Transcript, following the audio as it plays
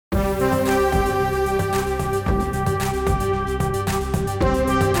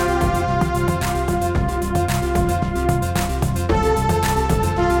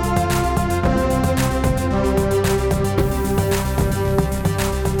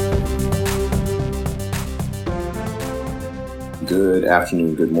good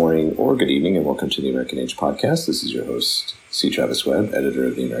afternoon, good morning, or good evening, and welcome to the American Age podcast. This is your host, C. Travis Webb, editor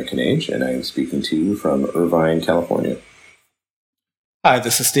of the American Age, and I am speaking to you from Irvine, California. Hi,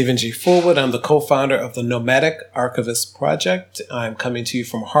 this is Stephen G. Fullwood. I'm the co-founder of the Nomadic Archivist Project. I'm coming to you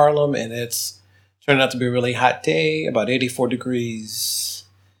from Harlem, and it's turned out to be a really hot day, about 84 degrees.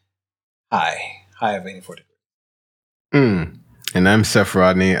 High of 84 degrees. And I'm Seth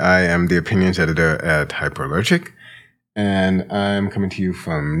Rodney. I am the opinions editor at Hyperallergic. And I'm coming to you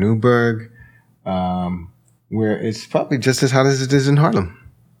from Newburgh, where it's probably just as hot as it is in Harlem.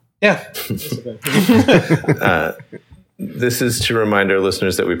 Yeah. This is to remind our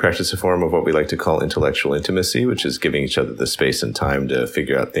listeners that we practice a form of what we like to call intellectual intimacy, which is giving each other the space and time to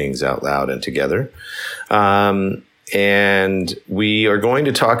figure out things out loud and together. And we are going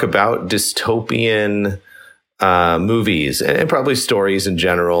to talk about dystopian movies and probably stories in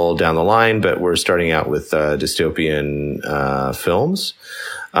general down the line, but we're starting out with dystopian films.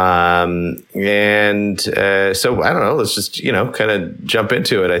 So I don't know, let's just, kind of jump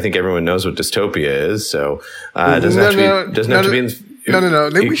into it. I think everyone knows what dystopia is. So it doesn't have to be in. No.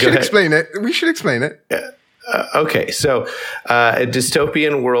 We should explain it. Okay, so a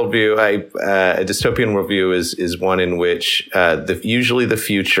dystopian worldview is one in which usually the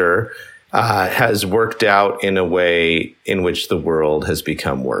future has worked out in a way in which the world has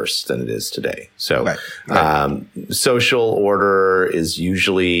become worse than it is today. So right. Social order is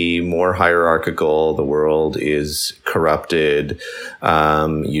usually more hierarchical. The world is corrupted,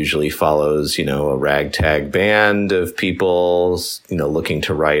 usually follows, a ragtag band of people, looking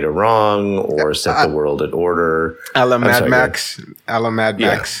to right a wrong or set the world in order. A la Mad Max.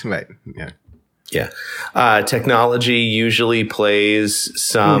 Right. Yeah. Technology usually plays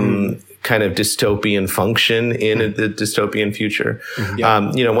some kind of dystopian function in the dystopian future.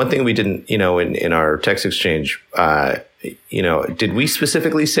 One thing we didn't, in our text exchange, did we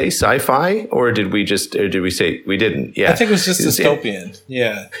specifically say sci-fi or did we say we didn't? Yeah. I think it was just dystopian.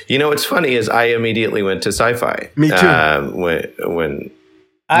 Yeah. What's funny is I immediately went to sci-fi. Me too. When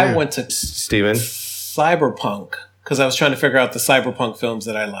I went to Steven? cyberpunk because I was trying to figure out the cyberpunk films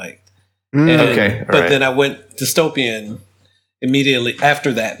that I liked. But then I went dystopian immediately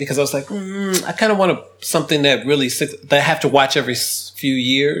after that because I was like, I kind of want something that that I have to watch every few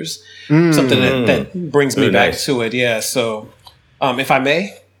years. Something that brings me back to it. Yeah. So, if I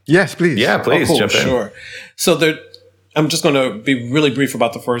may. Yes, please. Yeah, please jump in. Sure. So I'm just going to be really brief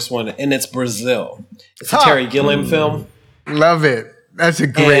about the first one, and it's Brazil. It's a Terry Gilliam film. Love it. That's a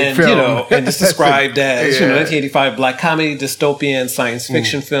great film. And it's described as 1985 black comedy, dystopian science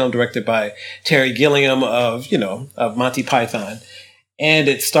fiction film directed by Terry Gilliam of Monty Python. And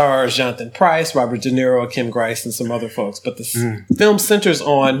it stars Jonathan Pryce, Robert De Niro, Kim Grice, and some other folks. But the film centers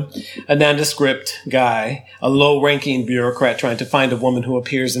on a nondescript guy, a low-ranking bureaucrat trying to find a woman who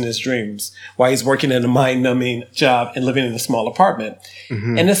appears in his dreams while he's working in a mind-numbing job and living in a small apartment.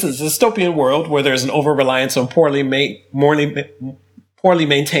 And this is a dystopian world where there's an over-reliance on poorly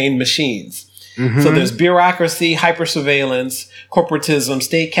maintained machines. So there's bureaucracy, hyper-surveillance, corporatism,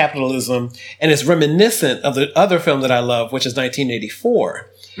 state capitalism, and it's reminiscent of the other film that I love, which is 1984.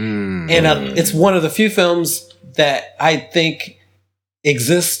 And it's one of the few films that I think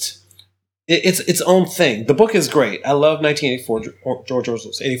exist. It's its own thing. The book is great. I love 1984, George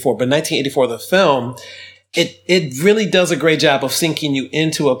Orwell's 84, but 1984, the film, it really does a great job of sinking you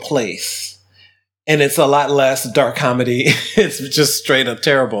into a place. And it's a lot less dark comedy. It's just straight up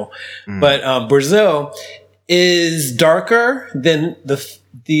terrible. But Brazil is darker than the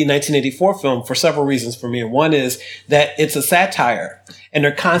 1984 film for several reasons for me. And one is that it's a satire. And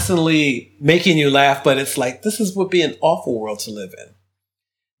they're constantly making you laugh, but it's like, this would be an awful world to live in.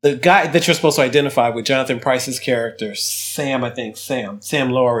 The guy that you're supposed to identify with, Jonathan Pryce's character, Sam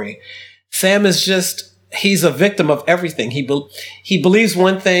Laurie. Sam is just... he's a victim of everything. He believes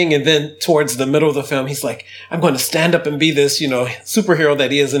one thing, and then towards the middle of the film, he's like, "I'm going to stand up and be this, superhero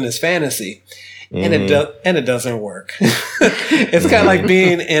that he is in his fantasy," and it doesn't work. It's kind of like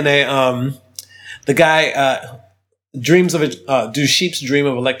being in the guy dreams of do sheeps dream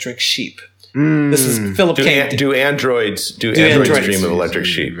of electric sheep? This is Philip K. Do androids dream of electric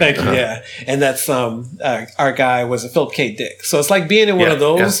sheep? Thank you. Yeah, and that's our guy was a Philip K. Dick. So it's like being in one of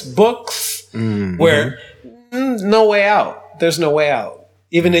those books where no way out. There's no way out.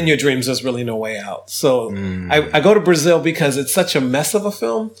 Even in your dreams, there's really no way out. So I go to Brazil because it's such a mess of a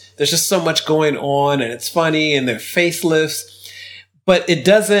film. There's just so much going on, and it's funny, and they're facelifts. But it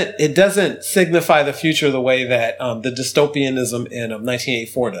doesn't signify the future the way that the dystopianism in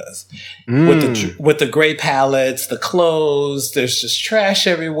 1984 does. With the gray palettes, the clothes, there's just trash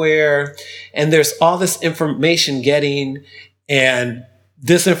everywhere, and there's all this information getting and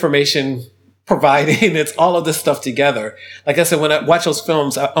disinformation providing, it's all of this stuff together. Like I said, when I watch those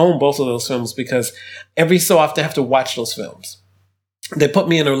films, I own both of those films because every so often I have to watch those films. They put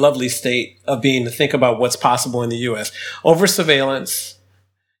me in a lovely state of being to think about what's possible in the U.S. Over surveillance,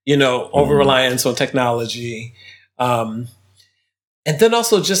 over reliance on technology, and then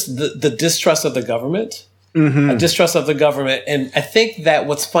also just the distrust of the government. A distrust of the government. And I think that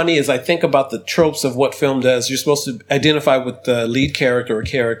what's funny is I think about the tropes of what film does. You're supposed to identify with the lead character or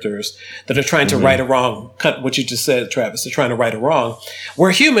characters that are trying to right a wrong. Cut what you just said, Travis. They're trying to right a wrong.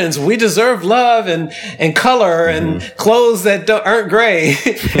 We're humans. We deserve love and color and clothes that aren't gray.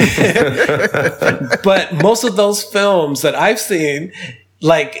 But most of those films that I've seen,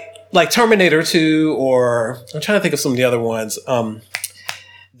 like Terminator 2, or I'm trying to think of some of the other ones. The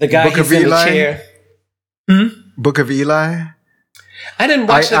guy who's in the chair. Book of Eli? I didn't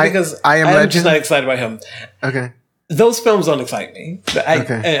watch it because I'm just not excited about him. Okay. Those films don't excite me.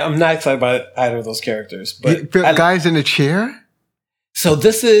 I'm not excited about either of those characters. But guys in a chair? So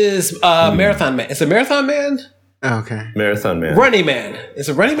this is Marathon Man. Is it Marathon Man? Oh, okay. Marathon Man. Running Man. Is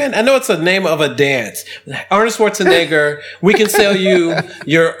it Running Man? I know it's the name of a dance. Arnold Schwarzenegger. We can sell you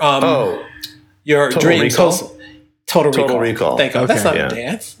your dreams. Total Recall. Thank you. Okay. That's not a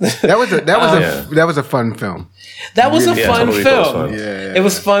dance. That was a fun film. That was a fun film. Fun. Yeah. It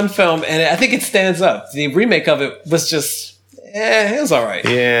was a fun film, and I think it stands up. The remake of it was just, it was all right.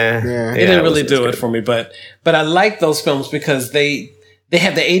 Yeah. It didn't really do it for me, but I like those films because they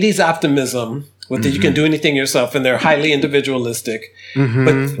have the 80s optimism with that you can do anything yourself, and they're highly individualistic,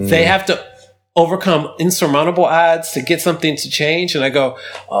 but they have to overcome insurmountable odds to get something to change. And I go,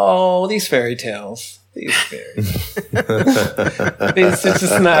 oh, these fairy tales. These fairies. It's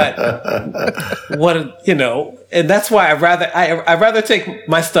just not what, and that's why I'd rather take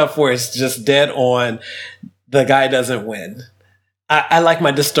my stuff where it's just dead on. The guy doesn't win. I like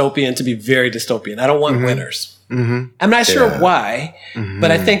my dystopian to be very dystopian. I don't want winners. I'm not sure why,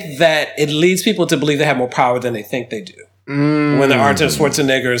 but I think that it leads people to believe they have more power than they think they do. When they're Arnold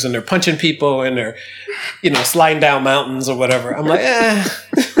Schwarzeneggers and they're punching people and they're, sliding down mountains or whatever. I'm like,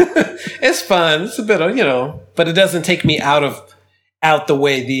 it's fun. It's a bit of, but it doesn't take me out the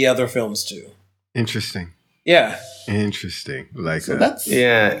way the other films do. Interesting. Yeah. Interesting. Like so that's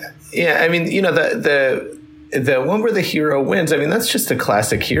yeah. I mean, the one where the hero wins. I mean, that's just a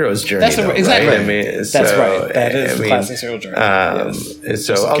classic hero's journey. That's exactly. Right? I mean, that's right. That is a classic hero journey. Yes.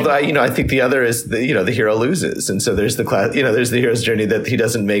 So, although I think the other is the hero loses, and so there's there's the hero's journey that he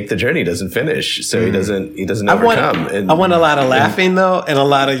doesn't make the journey, doesn't finish, so he doesn't overcome. I want a lot of laughing though, and a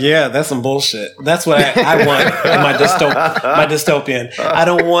lot of that's some bullshit. That's what I want in my dystopian. I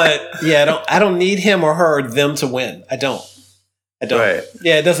don't want. I don't need him or her them to win. I don't. Right.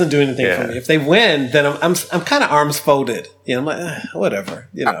 Yeah, it doesn't do anything for me. If they win, then I'm kind of arms folded. I'm like, whatever.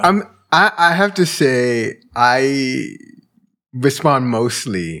 I have to say I respond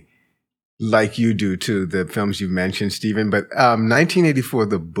mostly like you do to the films you've mentioned, Stephen. But 1984,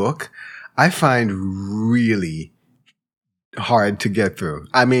 the book, I find really hard to get through.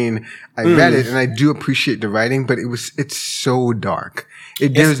 I mean, I read it and I do appreciate the writing, but it's so dark.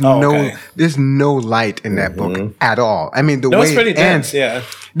 There's no light in that book at all. I mean, the way it ends,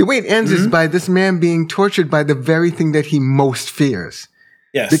 the way it ends is by this man being tortured by the very thing that he most fears.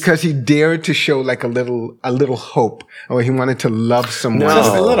 Yes, because he dared to show like a little hope, or he wanted to love someone.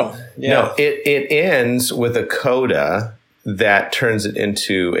 Just a little. Yeah. No, it ends with a coda that turns it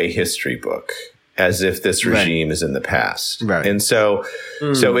into a history book, as if this regime is in the past. Right. And so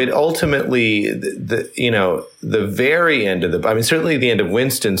it ultimately, the very end of certainly the end of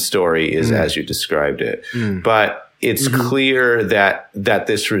Winston's story is as you described it, but it's clear that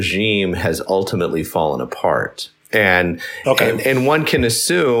this regime has ultimately fallen apart. And one can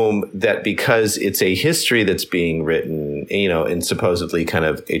assume that because it's a history that's being written, in supposedly kind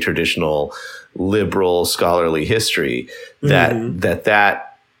of a traditional liberal scholarly history,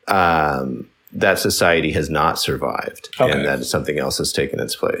 that society has not survived, and that something else has taken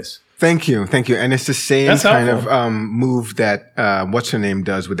its place. Thank you. And it's the same kind of move that what's her name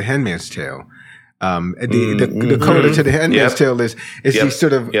does with The Handmaid's Tale. The coda to The Handmaid's Tale is these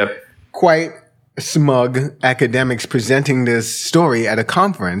sort of quite smug academics presenting this story at a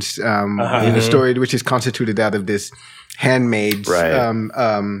conference, a story which is constituted out of this handmaid's, what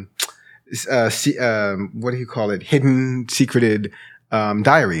do you call it? Hidden, secreted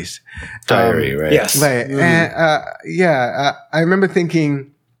diaries. Right. Yes. Right. And, I remember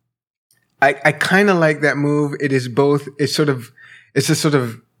thinking, I kind of like that move. It is both, it's a sort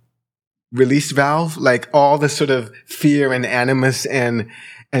of release valve, like all the sort of fear and animus and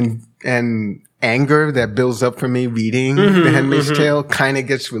anger that builds up for me reading The Handmaid's Tale kind of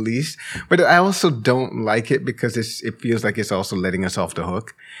gets released. But I also don't like it because it feels like it's also letting us off the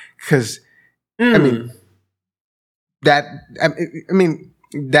hook. Because, I mean, that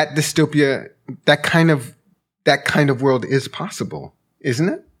dystopia, that kind of world is possible, isn't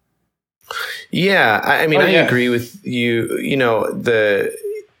it? Yeah. I mean, I agree with you. You know,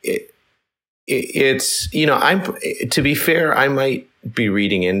 it's, you know, to be fair, I might be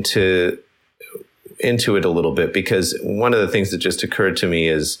reading into it a little bit, because one of the things that just occurred to me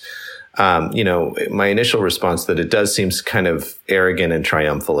is, you know, my initial response that it does seem kind of arrogant and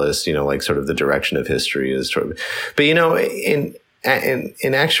triumphalist, you know, like sort of the direction of history is sort of, but you know, in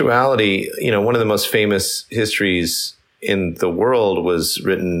actuality, you know, one of the most famous histories in the world was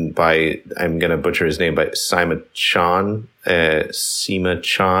written by, I'm going to butcher his name, by Sima Qian,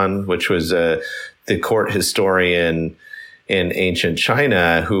 which was the court historian in ancient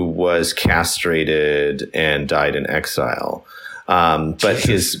China who was castrated and died in exile. But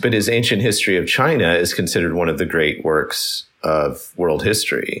his ancient history of China is considered one of the great works of world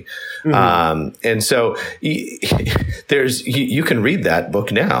history. And so you can read that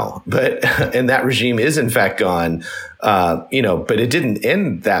book now, and that regime is in fact gone, you know, but it didn't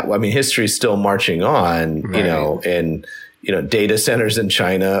end that way. I mean, history is still marching on, right. You know, and, you know, data centers in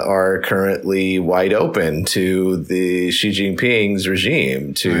China are currently wide open to the Xi Jinping's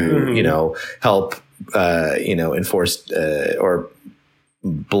regime to, you know, help, you know, enforce or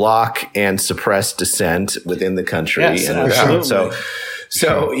block and suppress dissent within the country. Yes, and absolutely.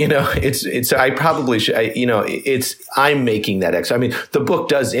 So, you know, I probably should, you know, I'm making that extra. I mean, the book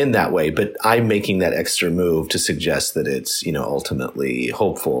does end that way, but I'm making that extra move to suggest that it's, you know, ultimately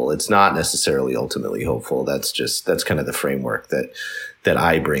hopeful. It's not necessarily ultimately hopeful. That's kind of the framework that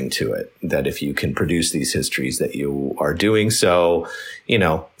I bring to it, that if you can produce these histories, that you are doing so, you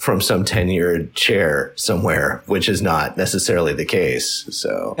know, from some tenured chair somewhere, which is not necessarily the case.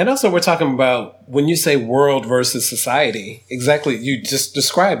 So, and also we're talking about, when you say world versus society, exactly, you just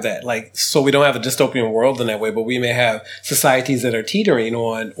described that. Like, so we don't have a dystopian world in that way, but we may have societies that are teetering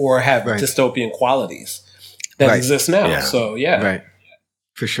on or have dystopian qualities that exist now. Yeah. So, yeah. Right.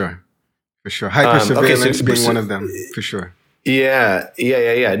 For sure. Hyper-surveillance being one of them, for sure. Yeah.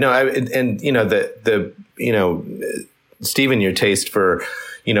 No, and you know, the you know, Stephen, your taste for,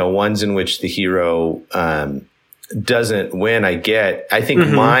 you know, ones in which the hero doesn't win, I think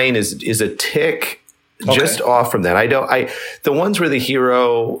mine is a tick just off from that. The ones where the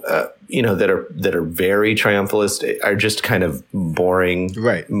hero, you know, that are very triumphalist are just kind of boring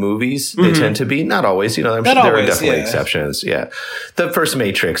movies. They tend to be, not always, you know, I'm sure there are definitely exceptions. Yeah. The first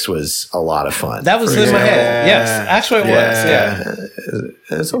Matrix was a lot of fun. That was in my head. Yes. Actually it was. Yeah.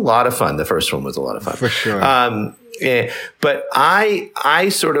 It was a lot of fun. The first one was a lot of fun. For sure. But I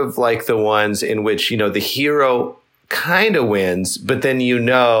sort of like the ones in which, you know, the hero kind of wins, but then, you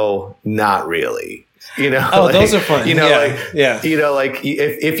know, not really. You know, those are fun. You know, you know, like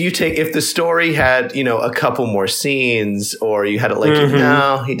if the story had, you know, a couple more scenes, or you had it like,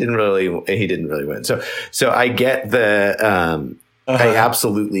 no, he didn't really win. So I get I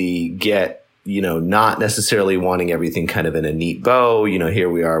absolutely get, you know, not necessarily wanting everything kind of in a neat bow. You know, here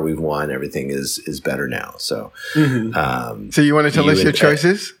we are, we've won, everything is better now. So, so you want to tell us your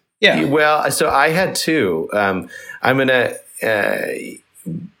choices? Yeah. Well, so I had two. I'm gonna.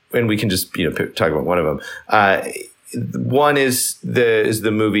 And we can just, you know, talk about one of them. One is the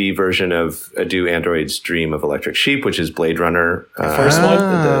movie version of A Do Androids Dream of Electric Sheep, which is Blade Runner. The first one?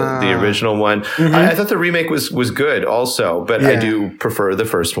 The original one. I thought the remake was good also, but I do prefer the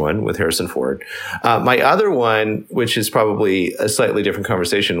first one with Harrison Ford. My other one, which is probably a slightly different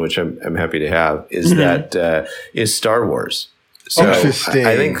conversation, which I'm happy to have, is that is Star Wars. So interesting.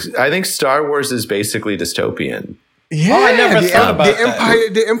 I think Star Wars is basically dystopian. Yeah, I never thought about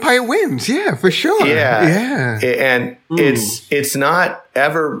that. The Empire wins. Yeah, for sure. Yeah. And it's not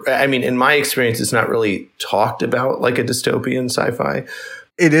ever, I mean, in my experience, it's not really talked about like a dystopian sci-fi.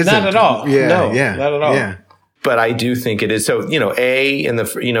 It isn't. Not at all. Yeah, no, yeah, not at all. Yeah. But I do think it is. So, you know, in the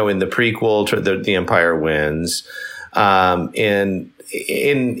prequel, the Empire wins. In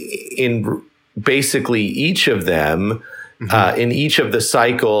basically each of them, in each of the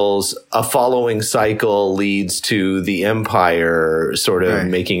cycles, a following cycle leads to the Empire sort of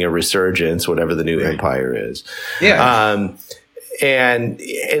making a resurgence, whatever the new Empire is. Yeah. And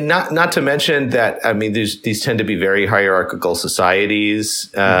not to mention that, I mean, these tend to be very hierarchical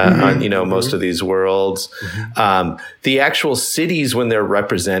societies on, you know, most of these worlds. The actual cities, when they're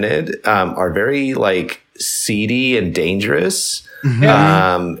represented, are very like seedy and dangerous. Mm-hmm.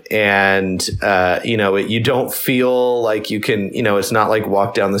 You don't feel like you can, it's not like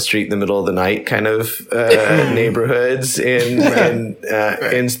walk down the street in the middle of the night kind of neighborhoods in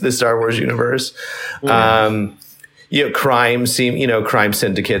the Star Wars universe. Crime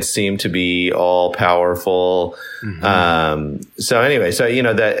syndicates seem to be all powerful. Mm-hmm.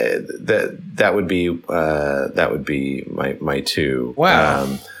 That would be my two.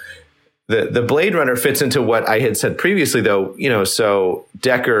 Wow. The Blade Runner fits into what I had said previously, though. So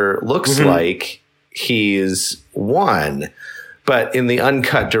Decker looks like he's won, but in the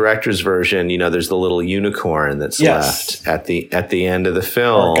uncut director's version, there's the little unicorn that's left at the end of the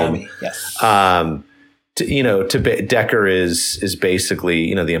film. Origami. Yes. Decker is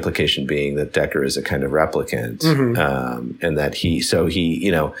basically, the implication being that Decker is a kind of replicant, and that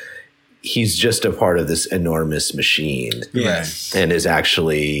he's just a part of this enormous machine. Yes. And is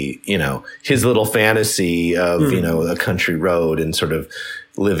actually, his little fantasy of, a country road and sort of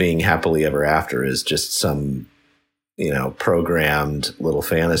living happily ever after is just some, programmed little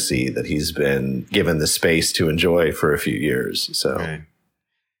fantasy that he's been given the space to enjoy for a few years. So. Right.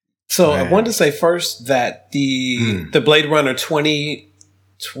 So I wanted to say first that the Blade Runner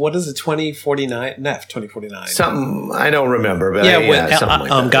 2049? Not 2049. Something I don't remember, but something like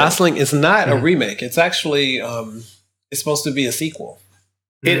that. Gosling is not a remake. It's actually it's supposed to be a sequel.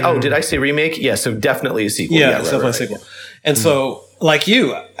 Did I say remake? Yeah, so definitely a sequel. Yeah, it's definitely a sequel. And so, like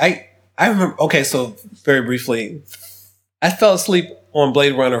you, I remember. Okay, so very briefly, I fell asleep on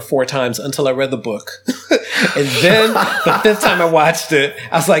Blade Runner 4 times until I read the book. And then the 5th time I watched it,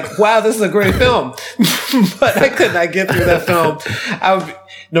 I was like, wow, this is a great film. But I could not get through that film.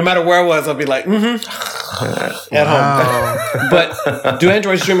 No matter where I was, I'd be like, at home. But Do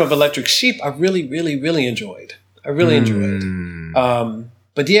Androids Dream of Electric Sheep, I really, really, really enjoyed. But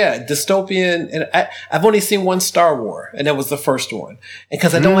yeah, dystopian, and I've only seen one Star War, and that was the first one. And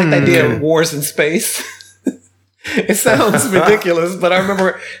because I don't like the idea of wars in space. It sounds ridiculous, but I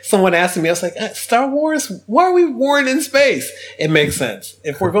remember someone asking me, I was like, Star Wars? Why are we warring in space? It makes sense.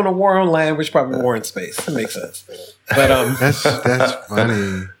 If we're going to war on land, we should probably war in space. It makes sense. But that's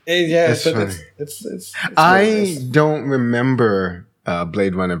funny. That's funny. It's I don't remember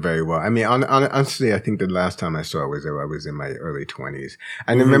Blade Runner very well. I mean, honestly, I think the last time I saw it was I was in my early 20s.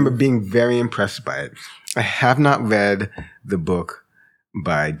 I remember being very impressed by it. I have not read the book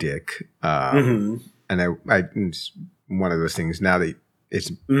by Dick. And it's one of those things. Now that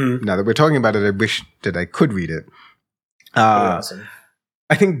we're talking about it, I wish that I could read it. Awesome.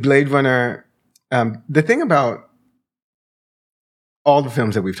 I think Blade Runner. The thing about all the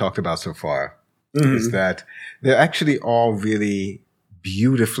films that we've talked about so far is that they're actually all really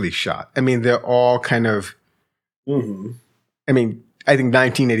beautifully shot. I mean, they're all kind of. I mean, I think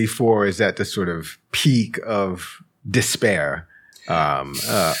 1984 is at the sort of peak of despair.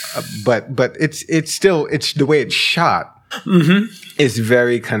 But it's still the way it's shot is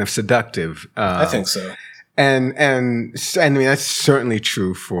very kind of seductive. I think so. And I mean that's certainly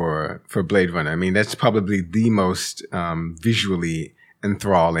true for Blade Runner. I mean that's probably the most visually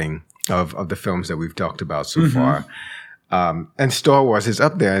enthralling of the films that we've talked about so far. And Star Wars is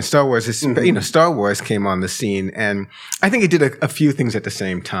up there. And Star Wars is Star Wars came on the scene, and I think it did a few things at the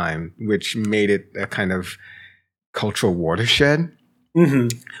same time, which made it a kind of cultural watershed.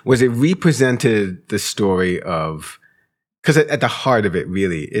 Was it represented the story of, because at the heart of it,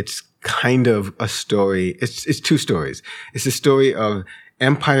 really, it's kind of a story. It's 2 stories. It's a story of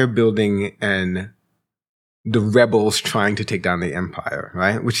empire building and the rebels trying to take down the empire,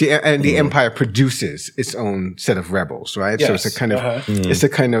 right? And the empire produces its own set of rebels, right? Yes. So it's a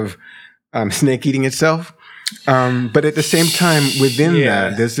kind of snake eating itself. But at the same time, within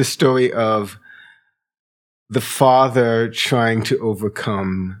that, there's the story of the father trying to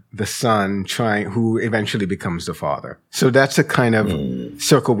overcome the son, who eventually becomes the father. So that's a kind of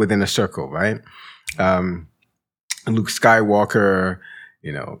circle within a circle, right? Luke Skywalker,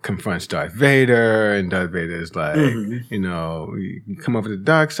 confronts Darth Vader, and Darth Vader is like, you come over to the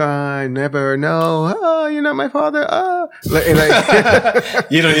dark side, never know. Oh, you're not my father. Oh,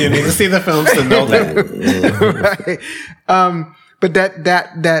 you don't even need to see the films to know that. Right. But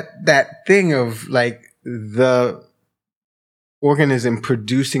that thing of like, the organism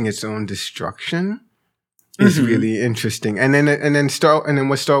producing its own destruction is really interesting. And then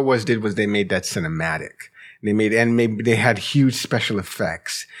what Star Wars did was they made that cinematic. They had huge special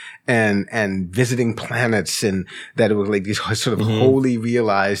effects and visiting planets, and that it was like these sort of wholly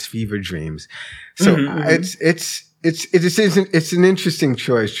realized fever dreams. So it's an interesting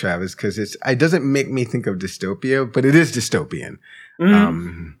choice, Travis, because it doesn't make me think of dystopia, but it is dystopian.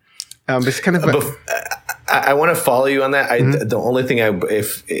 It's kind of I want to follow you on that. The only thing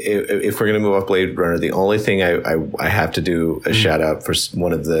if we're going to move off Blade Runner, the only thing I have to do a shout out for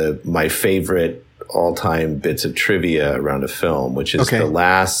one of my favorite all-time bits of trivia around a film, which is the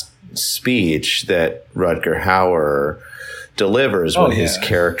last speech that Rutger Hauer delivers when his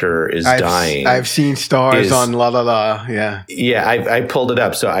character is dying. I've seen stars on La La La. Yeah. Yeah, I pulled it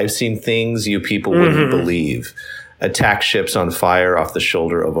up. So I've seen things you people wouldn't believe. Attack ships on fire off the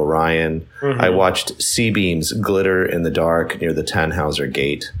shoulder of Orion. I watched sea-beams glitter in the dark near the Tannhauser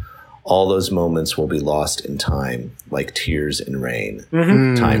Gate. All those moments will be lost in time, like tears in rain.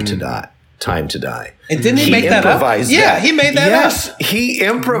 Time to die. Time to die. And didn't he make that up? Yeah, he made that up. Yes, he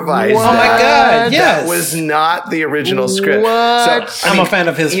improvised that. Oh my God, yes. That was not the original script. What? So, I'm a fan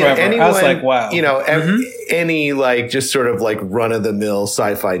of his forever. I was like, wow. Any like just sort of like run-of-the-mill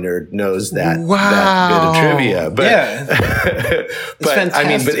sci-fi nerd knows that bit of trivia. But, but I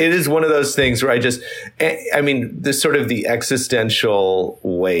mean, but it is one of those things where this sort of the existential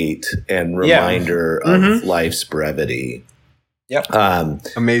weight and reminder of life's brevity. Yep.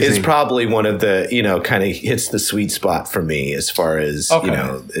 Amazing. It's probably one of the, kind of hits the sweet spot for me as far as,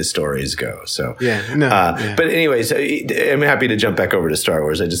 his stories go. So, but anyways, I'm happy to jump back over to Star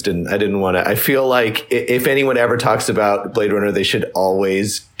Wars. I didn't want to, I feel like if anyone ever talks about Blade Runner, they should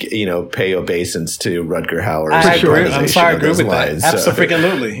always, pay obeisance to Rutger Hauer. I agree. I'm sorry, I agree with that.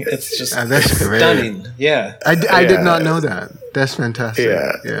 Absolutely. It's just that's stunning. Yeah. I did not know that. That's fantastic.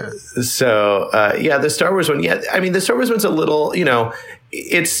 Yeah. So, the Star Wars one. Yeah. I mean, the Star Wars one's a little,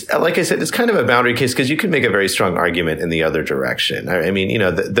 it's like I said, it's kind of a boundary case because you can make a very strong argument in the other direction. I mean,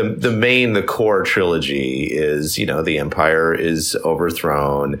 the core trilogy is, the Empire is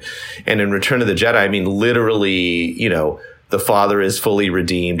overthrown. And in Return of the Jedi, I mean, literally, the father is fully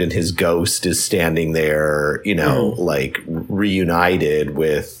redeemed and his ghost is standing there, like reunited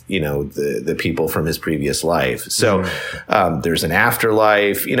with, the people from his previous life. So there's an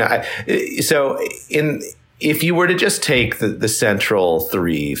afterlife, if you were to just take the central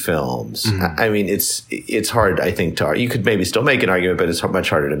three films, I mean, it's hard, I think, you could maybe still make an argument, but it's much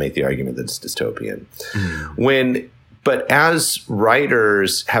harder to make the argument that it's dystopian. But as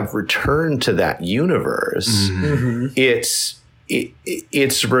writers have returned to that universe, its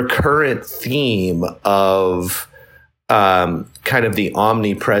recurrent theme of kind of the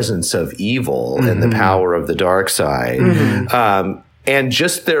omnipresence of evil and the power of the dark side, and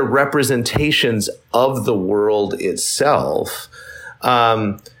just their representations of the world itself.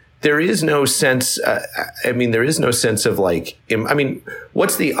 There is no sense. There is no sense of like.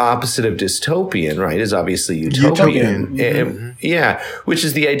 What's the opposite of dystopian? Right? Is obviously utopian. Which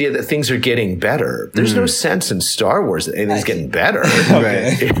is the idea that things are getting better. There's no sense in Star Wars that anything's getting better.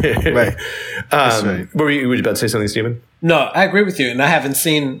 Right. Were you about to say something, Stephen? No, I agree with you, and I haven't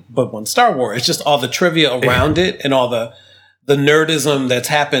seen but one Star Wars. It's just all the trivia around it and all the nerdism that's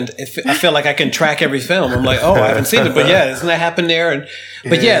happened. I feel like I can track every film. I'm like, oh, I haven't seen it, but isn't that happened there?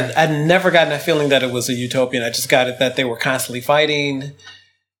 I'd never gotten that feeling that it was a utopian. I just got it that they were constantly fighting.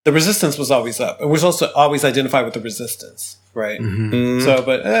 The resistance was always up. It was also always identified with the resistance, right? So,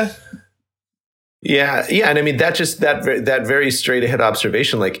 but and I mean that very straight ahead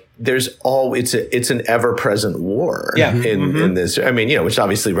observation. Like, it's an ever present war. In this. I mean, which is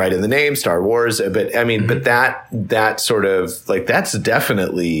obviously right in the name, Star Wars. But I mean, but that sort of like that's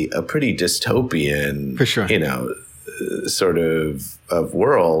definitely a pretty dystopian, for sure. Sort of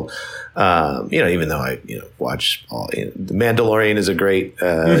world. Even though I watch The Mandalorian is a great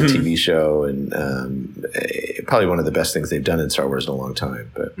TV show and probably one of the best things they've done in Star Wars in a long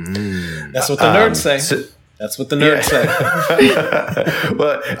time. But that's what the nerds say. That's what the nerds say.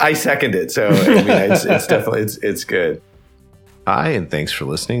 Well, I second it. So I mean, it's definitely it's good. Hi, and thanks for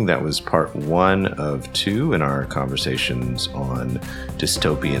listening. That was part 1 of 2 in our conversations on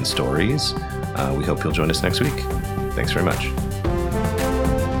dystopian stories. We hope you'll join us next week. Thanks very much.